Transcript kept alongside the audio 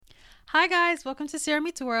Hi guys, welcome to Sarah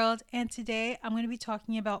Meets World, and today I'm going to be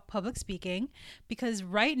talking about public speaking because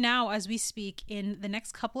right now as we speak in the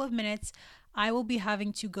next couple of minutes I will be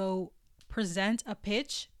having to go present a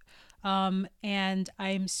pitch and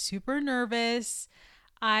I'm super nervous.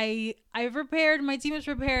 I've prepared, my team is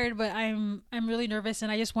prepared, but I'm really nervous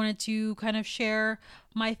and I just wanted to kind of share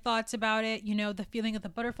my thoughts about it, the feeling of the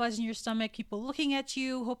butterflies in your stomach, people looking at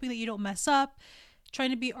you, hoping that you don't mess up, trying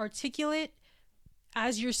to be articulate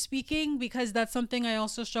as you're speaking because that's something I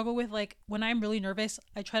also struggle with. Like when I'm really nervous,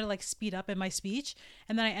 I try to like speed up in my speech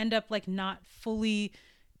and then I end up like not fully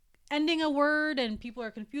ending a word and people are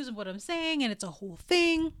confused with what I'm saying and it's a whole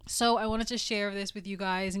thing. So I wanted to share this with you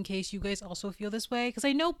guys in case you guys also feel this way because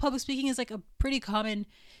I know public speaking is like a pretty common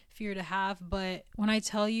fear to have, but when I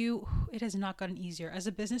tell you it has not gotten easier. As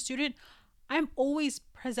a business student, I'm always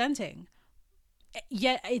presenting,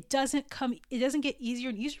 yet it doesn't get easier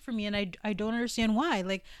and easier for me, and I don't understand why.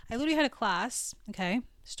 Like I literally had a class, okay,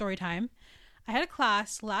 story time. I had a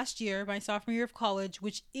class last year, my sophomore year of college,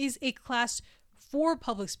 which is a class for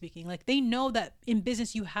public speaking. Like they know that in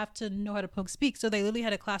business you have to know how to public speak, so they literally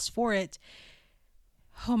had a class for it.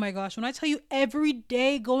 Oh my gosh, when I tell you every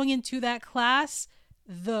day going into that class,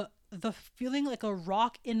 the feeling like a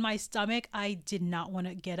rock in my stomach, I did not want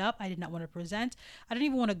to get up. I did not want to present. I didn't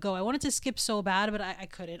even want to go. I wanted to skip so bad, but I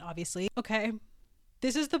couldn't, obviously. Okay.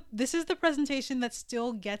 This is the presentation that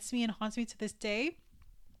still gets me and haunts me to this day.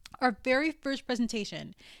 Our very first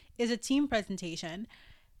presentation is a team presentation.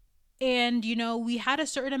 And we had a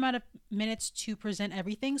certain amount of minutes to present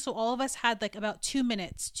everything. So all of us had like about 2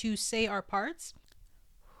 minutes to say our parts.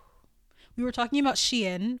 We were talking about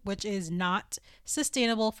Shein, which is not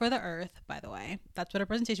sustainable for the earth, by the way. That's what our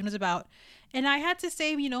presentation was about. And I had to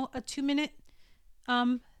say, a 2 minute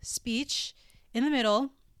speech in the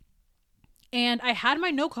middle. And I had my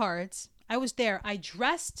note cards. I was there. I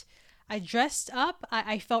dressed up.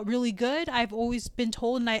 I felt really good. I've always been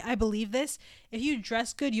told, and I believe this, if you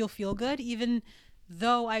dress good, you'll feel good, even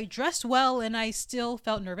though I dressed well and I still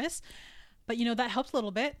felt nervous. But that helped a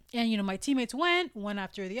little bit. And my teammates went one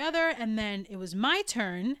after the other, and then it was my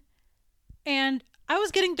turn. And I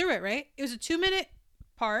was getting through it, right? It was a 2 minute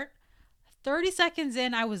part. 30 seconds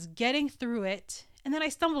in, I was getting through it, and then I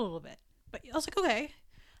stumbled a little bit. But I was like, okay,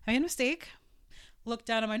 I made a mistake. Look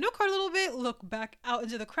down at my note card a little bit, look back out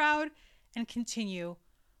into the crowd, and continue.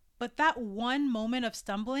 But that one moment of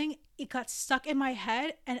stumbling, it got stuck in my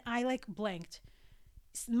head, and I like blanked.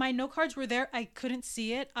 My note cards were there. I couldn't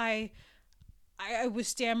see it. I was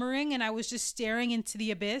stammering and I was just staring into the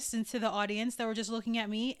abyss, into the audience that were just looking at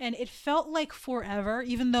me. And it felt like forever,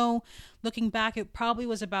 even though looking back, it probably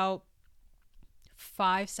was about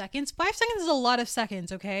 5 seconds. 5 seconds is a lot of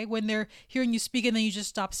seconds, okay? When they're hearing you speak and then you just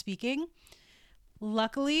stop speaking.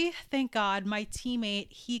 Luckily, thank God, my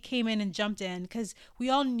teammate, he came in and jumped in because we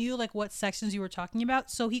all knew like what sections you were talking about.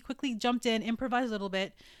 So he quickly jumped in, improvised a little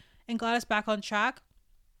bit, and got us back on track.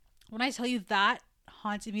 When I tell you that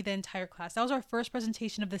haunted me the entire class. That was our first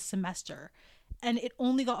presentation of this semester. And it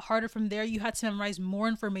only got harder from there. You had to memorize more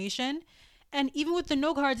information. And even with the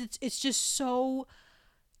note cards, it's just so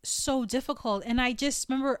difficult. And I just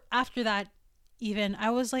remember after that, even I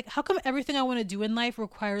was like, how come everything I want to do in life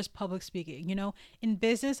requires public speaking? In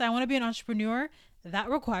business, I want to be an entrepreneur. That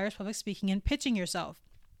requires public speaking and pitching yourself.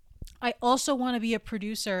 I also want to be a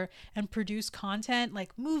producer and produce content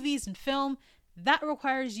like movies and film. That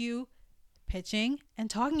requires you pitching and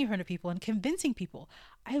talking in front of people and convincing people.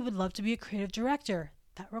 I would love to be a creative director.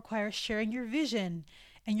 That requires sharing your vision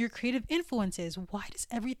and your creative influences. Why does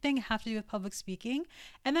everything have to do with public speaking?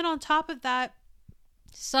 And then on top of that,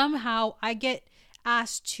 somehow I get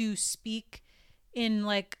asked to speak in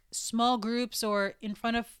like small groups or in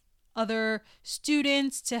front of other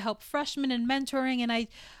students to help freshmen and mentoring. And I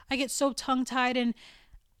get so tongue tied and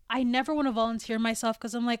I never want to volunteer myself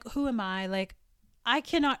because I'm like, who am I? Like, I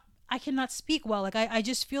cannot speak well. Like I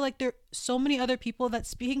just feel like there are so many other people that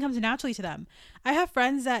speaking comes naturally to them. I have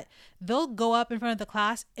friends that they'll go up in front of the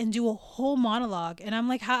class and do a whole monologue. And I'm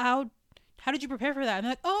like, how did you prepare for that? And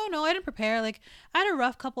they're like, oh no, I didn't prepare. Like I had a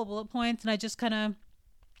rough couple of bullet points and I just kind of,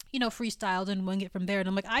 freestyled and wing it from there. And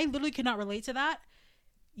I'm like, I literally cannot relate to that.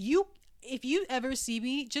 If you ever see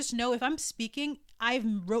me, just know if I'm speaking, I've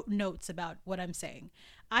wrote notes about what I'm saying.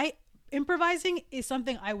 Improvising is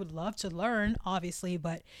something I would love to learn, obviously,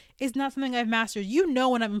 but it's not something I've mastered.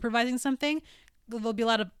 When I'm improvising something, there'll be a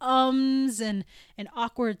lot of and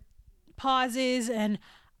awkward pauses, and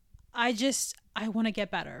I want to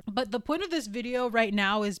get better. But the point of this video right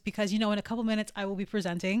now is because, in a couple minutes I will be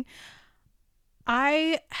presenting.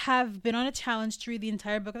 I have been on a challenge to read the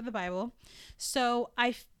entire book of the Bible. So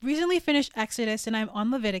I recently finished Exodus and I'm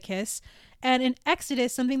on Leviticus. And in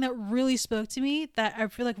Exodus, something that really spoke to me that I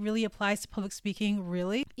feel like really applies to public speaking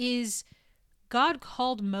really is God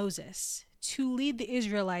called Moses to lead the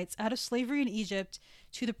Israelites out of slavery in Egypt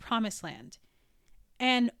to the promised land.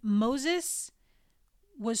 And Moses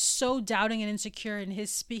was so doubting and insecure in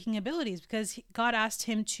his speaking abilities because God asked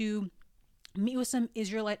him to meet with some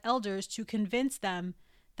Israelite elders to convince them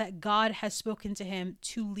that God has spoken to him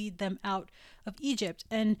to lead them out of Egypt.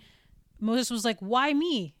 And Moses was like, why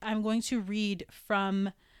me? I'm going to read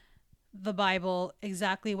from the Bible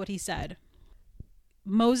exactly what he said.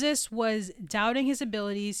 Moses was doubting his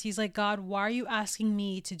abilities. He's like, God, why are you asking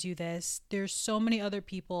me to do this? There's so many other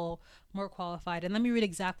people more qualified. And let me read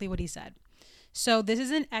exactly what he said. So this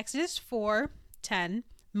is in Exodus 4:10.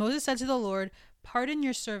 Moses said to the Lord, pardon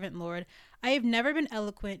your servant, Lord. I have never been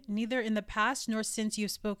eloquent, neither in the past nor since you've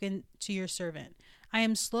spoken to your servant. I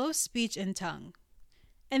am slow of speech and tongue.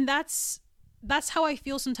 And that's how I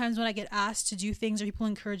feel sometimes when I get asked to do things or people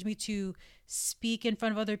encourage me to speak in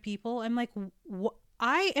front of other people. I'm like,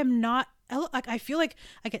 I am not, like, I feel like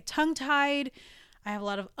I get tongue tied. I have a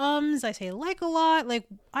lot of ums. I say like a lot. Like,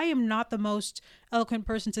 I am not the most eloquent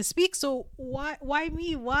person to speak. So why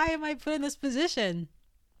me? Why am I put in this position?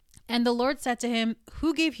 And the Lord said to him,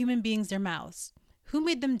 who gave human beings their mouths? Who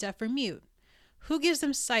made them deaf or mute? Who gives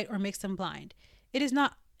them sight or makes them blind? Is it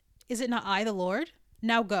not I, the Lord?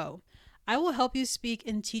 Now go. I will help you speak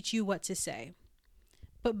and teach you what to say.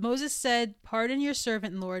 But Moses said, pardon your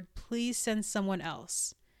servant, Lord. Please send someone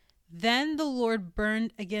else. Then the Lord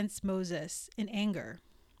burned against Moses in anger.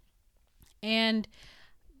 And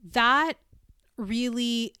that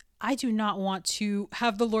really, I do not want to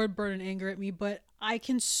have the Lord burn in anger at me, but I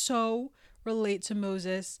can so relate to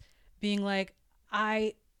Moses being like,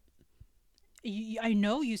 I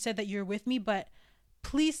know you said that you're with me, but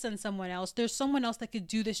please send someone else. There's someone else that could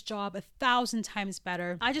do this job 1,000 times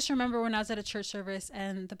better. I just remember when I was at a church service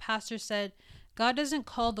and the pastor said, God doesn't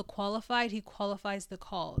call the qualified, he qualifies the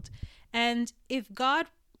called. And if God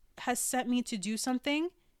has sent me to do something,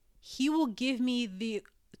 he will give me the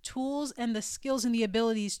tools and the skills and the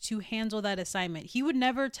abilities to handle that assignment. He would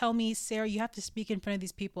never tell me, Sarah, you have to speak in front of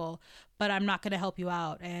these people, but I'm not going to help you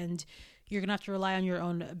out. And you're going to have to rely on your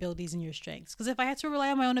own abilities and your strengths. Because if I had to rely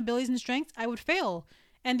on my own abilities and strengths, I would fail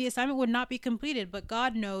and the assignment would not be completed. But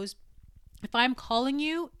God knows if I'm calling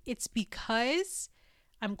you, it's because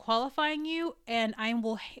I'm qualifying you and I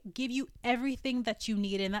will give you everything that you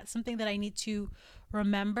need. And that's something that I need to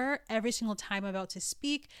remember every single time I'm about to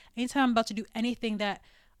speak. Anytime I'm about to do anything that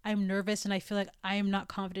I'm nervous and I feel like I am not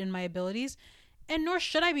confident in my abilities. And nor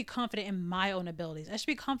should I be confident in my own abilities. I should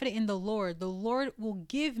be confident in the Lord. The Lord will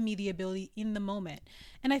give me the ability in the moment.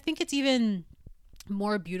 And I think it's even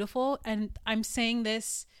more beautiful. And I'm saying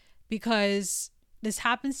this because this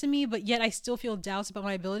happens to me, but yet I still feel doubts about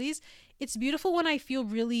my abilities. It's beautiful when I feel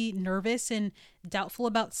really nervous and doubtful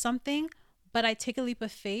about something, but I take a leap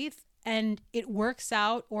of faith and it works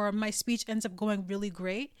out, or my speech ends up going really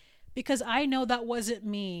great. Because I know that wasn't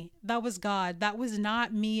me. That was God. That was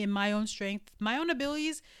not me in my own strength, my own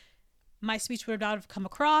abilities. My speech would not have come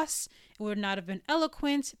across. It would not have been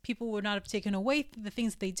eloquent. People would not have taken away the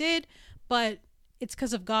things that they did. But it's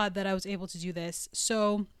because of God that I was able to do this.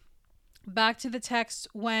 So back to the text,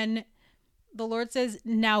 when the Lord says,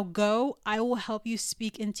 now go, I will help you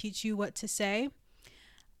speak and teach you what to say.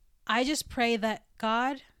 I just pray that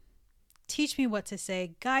God, teach me what to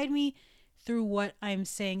say. Guide me through what I'm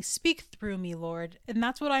saying. Speak through me, Lord. And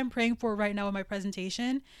that's what I'm praying for right now in my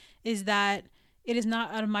presentation, is that it is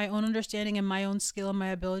not out of my own understanding and my own skill and my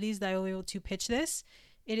abilities that I will be able to pitch this.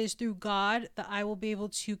 It is through God that I will be able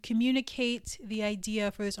to communicate the idea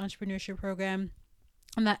for this entrepreneurship program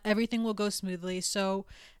and that everything will go smoothly. So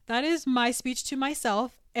that is my speech to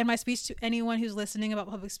myself and my speech to anyone who's listening about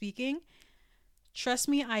public speaking. Trust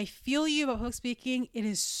me, I feel you about public speaking. It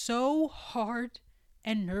is so hard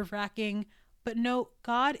and nerve-wracking, but no,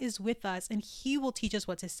 God is with us and he will teach us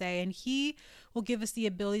what to say and he will give us the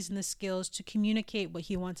abilities and the skills to communicate what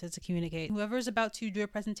he wants us to communicate. Whoever is about to do a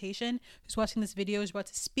presentation, who's watching this video, is about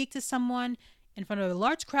to speak to someone in front of a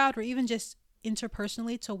large crowd or even just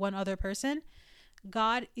interpersonally to one other person,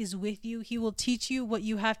 God is with you. He will teach you what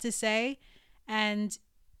you have to say and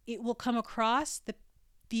it will come across.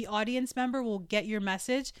 The audience member will get your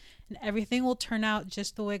message and everything will turn out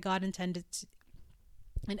just the way God intended to.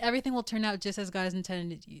 And everything will turn out just as God has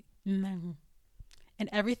intended you. And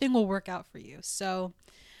everything will work out for you. So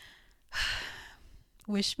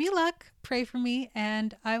wish me luck, pray for me,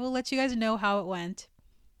 and I will let you guys know how it went.